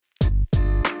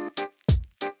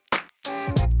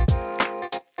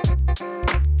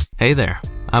Hey there,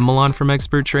 I'm Milan from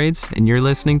Expert Trades, and you're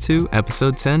listening to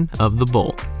episode 10 of The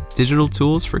Bolt, Digital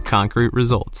Tools for Concrete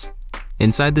Results.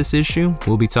 Inside this issue,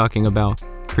 we'll be talking about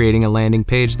creating a landing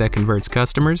page that converts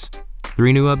customers,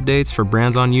 3 new updates for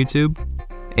brands on YouTube,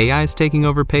 AI is taking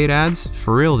over paid ads,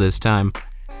 for real this time,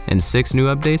 and 6 new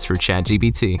updates for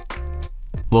ChatGPT.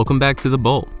 Welcome back to The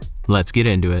Bolt. Let's get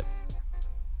into it.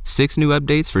 6 new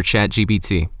updates for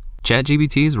ChatGPT.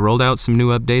 ChatGPT's rolled out some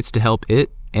new updates to help it,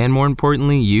 and more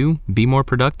importantly, you, be more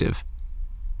productive.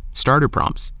 Starter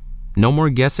prompts. No more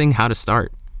guessing how to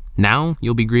start. Now,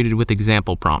 you'll be greeted with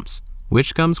example prompts,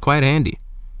 which comes quite handy.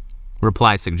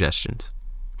 Reply suggestions.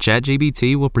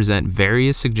 ChatGPT will present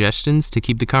various suggestions to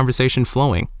keep the conversation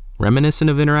flowing, reminiscent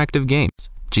of interactive games.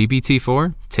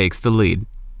 GPT-4 takes the lead.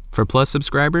 For Plus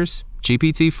subscribers,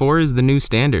 GPT-4 is the new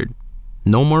standard.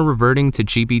 No more reverting to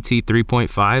GPT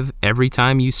 3.5 every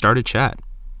time you start a chat.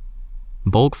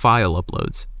 Bulk file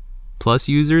uploads. Plus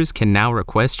users can now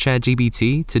request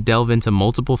ChatGPT to delve into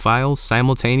multiple files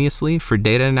simultaneously for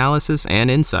data analysis and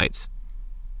insights.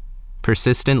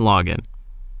 Persistent login.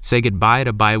 Say goodbye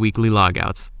to bi-weekly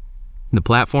logouts. The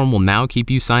platform will now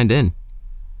keep you signed in.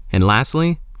 And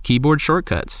lastly, keyboard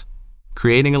shortcuts.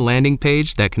 Creating a landing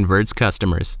page that converts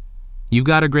customers. You've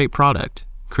got a great product,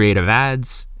 creative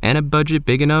ads, and a budget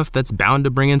big enough that's bound to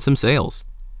bring in some sales.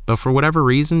 But for whatever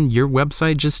reason, your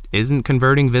website just isn't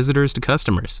converting visitors to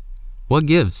customers. What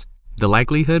gives? The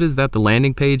likelihood is that the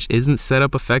landing page isn't set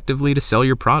up effectively to sell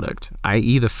your product,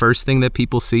 i.e. the first thing that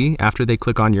people see after they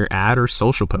click on your ad or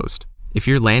social post. If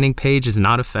your landing page is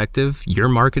not effective, your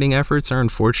marketing efforts are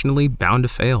unfortunately bound to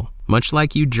fail. Much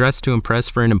like you dress to impress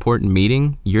for an important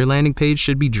meeting, your landing page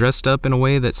should be dressed up in a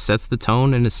way that sets the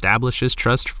tone and establishes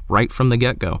trust right from the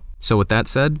get-go. So with that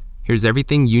said, here's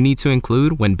everything you need to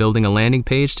include when building a landing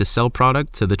page to sell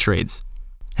product to the trades.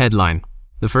 Headline.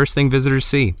 The first thing visitors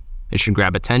see. It should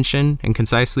grab attention and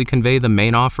concisely convey the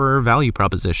main offer or value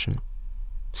proposition.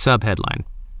 Subheadline.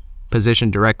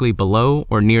 Position directly below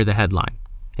or near the headline.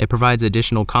 It provides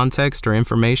additional context or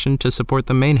information to support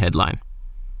the main headline.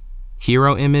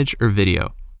 Hero image or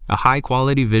video. A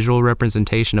high-quality visual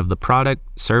representation of the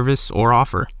product, service, or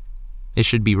offer. It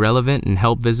should be relevant and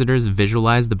help visitors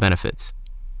visualize the benefits.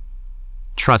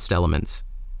 Trust elements.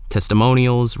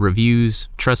 Testimonials, reviews,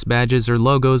 trust badges, or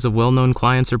logos of well-known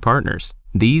clients or partners.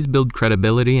 These build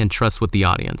credibility and trust with the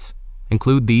audience.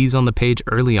 Include these on the page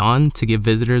early on to give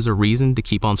visitors a reason to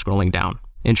keep on scrolling down.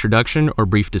 Introduction or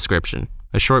brief description.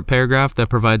 A short paragraph that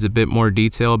provides a bit more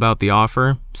detail about the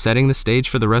offer, setting the stage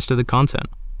for the rest of the content.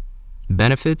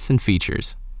 Benefits and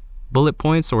features. Bullet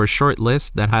points or a short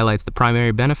list that highlights the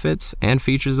primary benefits and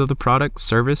features of the product,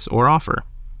 service, or offer.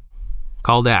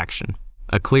 Call to action.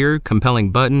 A clear,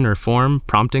 compelling button or form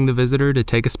prompting the visitor to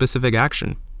take a specific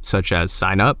action, such as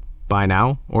sign up, buy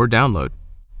now, or download.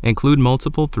 Include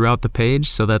multiple throughout the page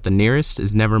so that the nearest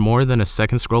is never more than a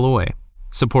second scroll away.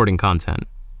 Supporting content.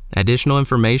 Additional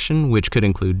information, which could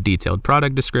include detailed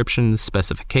product descriptions,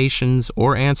 specifications,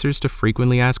 or answers to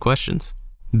frequently asked questions.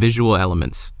 Visual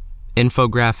elements.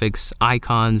 Infographics,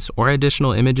 icons, or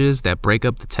additional images that break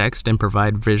up the text and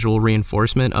provide visual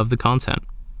reinforcement of the content.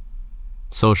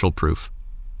 Social proof.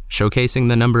 Showcasing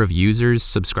the number of users,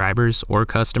 subscribers, or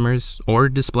customers, or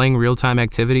displaying real-time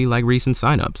activity like recent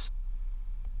signups.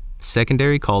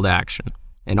 Secondary call to action.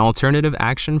 An alternative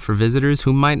action for visitors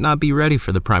who might not be ready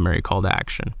for the primary call to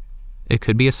action. It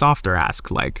could be a softer ask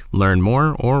like learn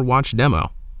more or watch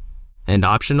demo. And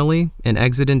optionally, an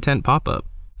exit intent pop-up.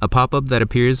 A pop-up that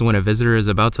appears when a visitor is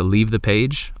about to leave the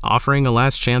page, offering a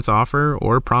last chance offer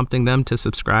or prompting them to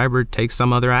subscribe or take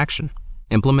some other action.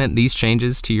 Implement these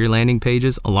changes to your landing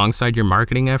pages alongside your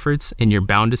marketing efforts and you're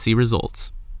bound to see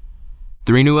results.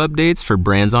 3 new updates for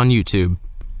brands on YouTube.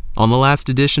 On the last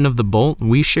edition of The Bolt,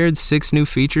 we shared 6 new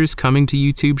features coming to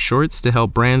YouTube Shorts to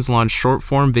help brands launch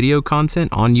short-form video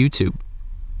content on YouTube.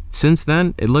 Since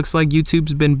then, it looks like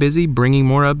YouTube's been busy bringing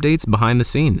more updates behind the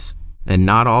scenes, and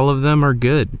not all of them are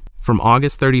good. From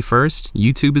August 31st,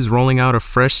 YouTube is rolling out a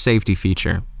fresh safety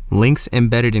feature. Links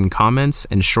embedded in comments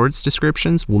and Shorts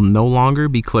descriptions will no longer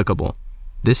be clickable.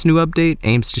 This new update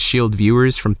aims to shield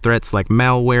viewers from threats like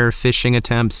malware, phishing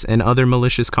attempts, and other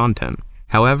malicious content.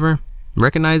 However,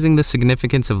 recognizing the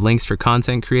significance of links for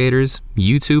content creators,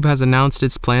 YouTube has announced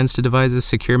its plans to devise a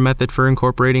secure method for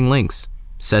incorporating links,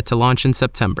 set to launch in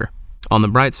September. On the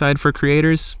bright side for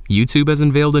creators, YouTube has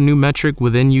unveiled a new metric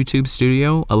within YouTube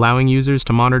Studio, allowing users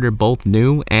to monitor both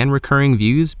new and recurring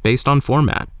views based on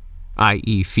format,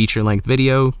 i.e. feature-length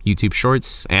video, YouTube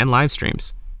Shorts, and live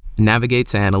streams. Navigate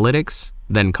to Analytics,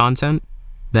 then Content,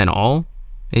 then All,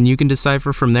 and you can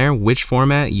decipher from there which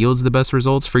format yields the best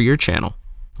results for your channel.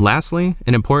 Lastly,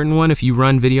 an important one if you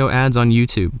run video ads on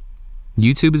YouTube.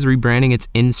 YouTube is rebranding its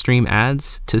in-stream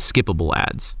ads to skippable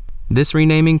ads. This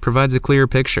renaming provides a clearer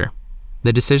picture.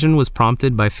 The decision was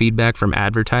prompted by feedback from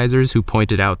advertisers who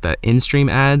pointed out that in-stream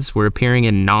ads were appearing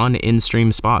in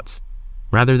non-in-stream spots.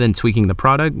 Rather than tweaking the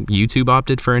product, YouTube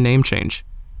opted for a name change.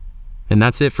 And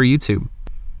that's it for YouTube.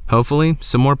 Hopefully,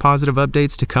 some more positive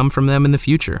updates to come from them in the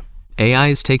future. AI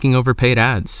is taking over paid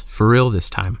ads, for real this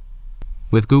time.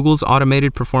 With Google's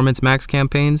automated Performance Max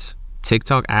campaigns,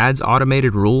 TikTok ads'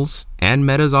 automated rules, and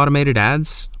Meta's automated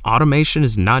ads, automation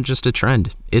is not just a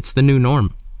trend, it's the new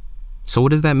norm. So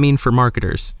what does that mean for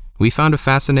marketers? We found a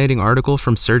fascinating article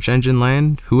from Search Engine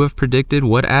Land who have predicted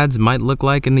what ads might look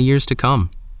like in the years to come.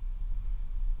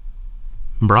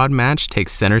 Broad match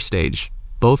takes center stage.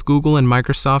 Both Google and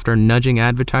Microsoft are nudging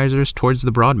advertisers towards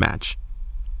the broad match,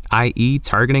 i.e.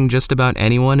 targeting just about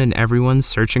anyone and everyone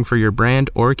searching for your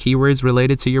brand or keywords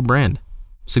related to your brand,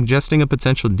 suggesting a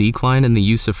potential decline in the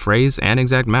use of phrase and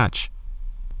exact match.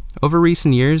 Over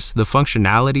recent years, the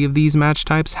functionality of these match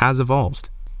types has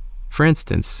evolved. For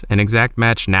instance, an exact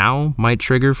match now might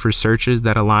trigger for searches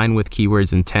that align with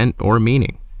keywords' intent or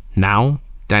meaning. Now,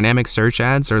 dynamic search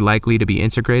ads are likely to be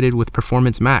integrated with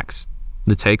Performance Max.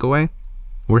 The takeaway?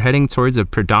 We're heading towards a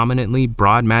predominantly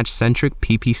broad match-centric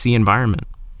PPC environment.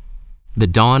 The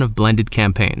dawn of blended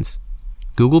campaigns.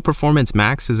 Google Performance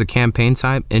Max is a campaign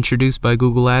type introduced by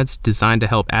Google Ads designed to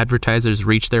help advertisers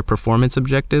reach their performance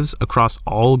objectives across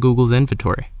all Google's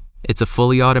inventory. It's a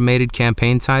fully automated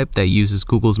campaign type that uses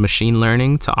Google's machine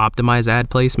learning to optimize ad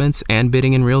placements and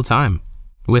bidding in real time,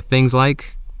 with things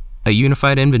like a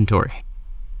unified inventory.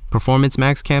 Performance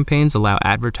Max campaigns allow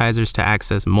advertisers to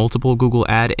access multiple Google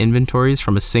ad inventories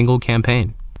from a single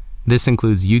campaign. This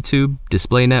includes YouTube,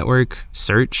 Display Network,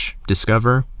 Search,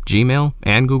 Discover, Gmail,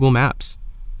 and Google Maps.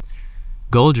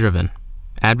 Goal-driven.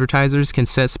 Advertisers can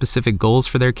set specific goals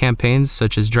for their campaigns,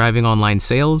 such as driving online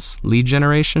sales, lead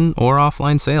generation, or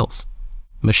offline sales.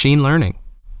 Machine learning.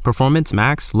 Performance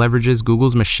Max leverages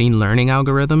Google's machine learning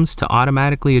algorithms to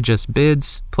automatically adjust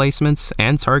bids, placements,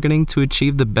 and targeting to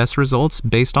achieve the best results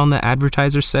based on the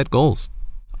advertiser's set goals.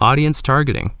 Audience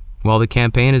targeting. While the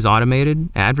campaign is automated,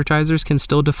 advertisers can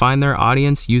still define their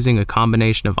audience using a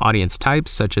combination of audience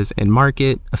types such as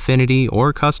in-market, affinity,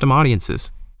 or custom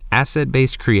audiences.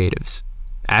 Asset-based creatives.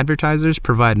 Advertisers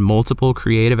provide multiple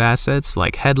creative assets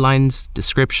like headlines,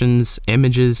 descriptions,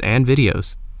 images, and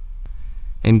videos.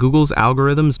 And Google's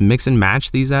algorithms mix and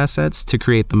match these assets to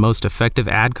create the most effective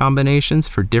ad combinations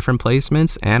for different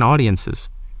placements and audiences.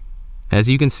 As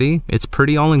you can see, it's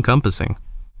pretty all-encompassing.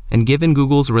 And given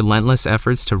Google's relentless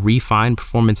efforts to refine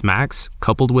Performance Max,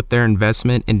 coupled with their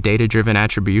investment in data-driven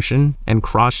attribution and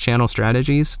cross-channel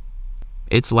strategies,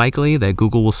 it's likely that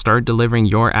Google will start delivering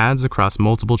your ads across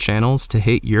multiple channels to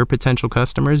hit your potential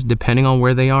customers depending on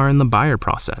where they are in the buyer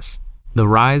process. The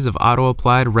rise of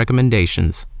auto-applied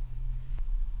recommendations.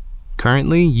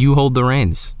 Currently, you hold the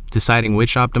reins, deciding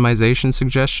which optimization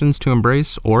suggestions to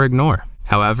embrace or ignore.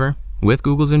 However, with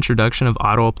Google's introduction of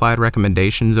auto-applied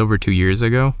recommendations over 2 years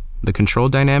ago, the control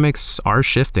dynamics are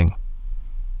shifting.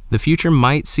 The future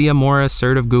might see a more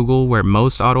assertive Google where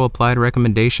most auto-applied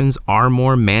recommendations are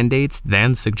more mandates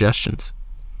than suggestions.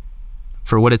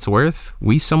 For what it's worth,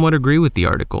 we somewhat agree with the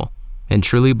article and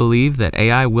truly believe that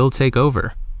AI will take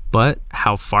over. But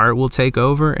how far it will take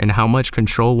over and how much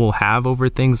control we'll have over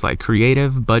things like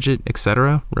creative, budget,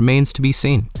 etc. remains to be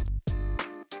seen.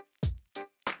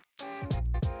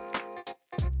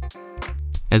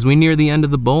 As we near the end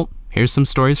of the bolt, here's some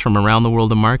stories from around the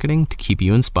world of marketing to keep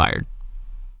you inspired.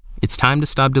 It's time to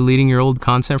stop deleting your old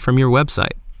content from your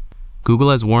website.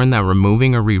 Google has warned that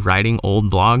removing or rewriting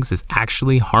old blogs is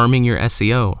actually harming your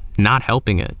SEO, not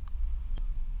helping it.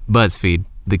 BuzzFeed,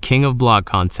 the king of blog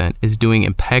content, is doing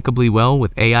impeccably well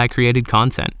with AI-created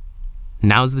content.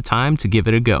 Now's the time to give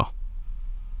it a go.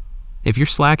 If you're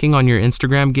slacking on your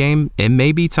Instagram game, it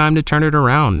may be time to turn it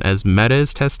around as Meta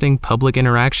is testing public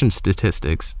interaction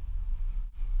statistics.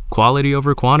 Quality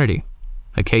over quantity,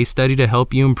 a case study to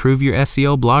help you improve your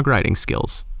SEO blog writing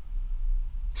skills.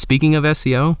 Speaking of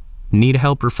SEO, need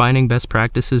help refining best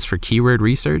practices for keyword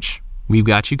research? We've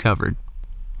got you covered.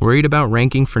 Worried about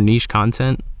ranking for niche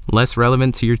content, less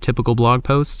relevant to your typical blog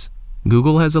posts?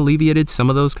 Google has alleviated some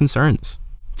of those concerns.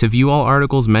 To view all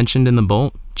articles mentioned in the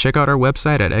Bolt, check out our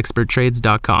website at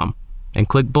experttrades.com and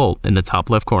click Bolt in the top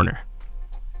left corner.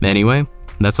 Anyway,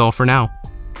 that's all for now.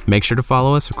 Make sure to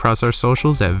follow us across our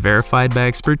socials at Verified by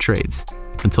Expert Trades.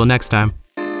 Until next time.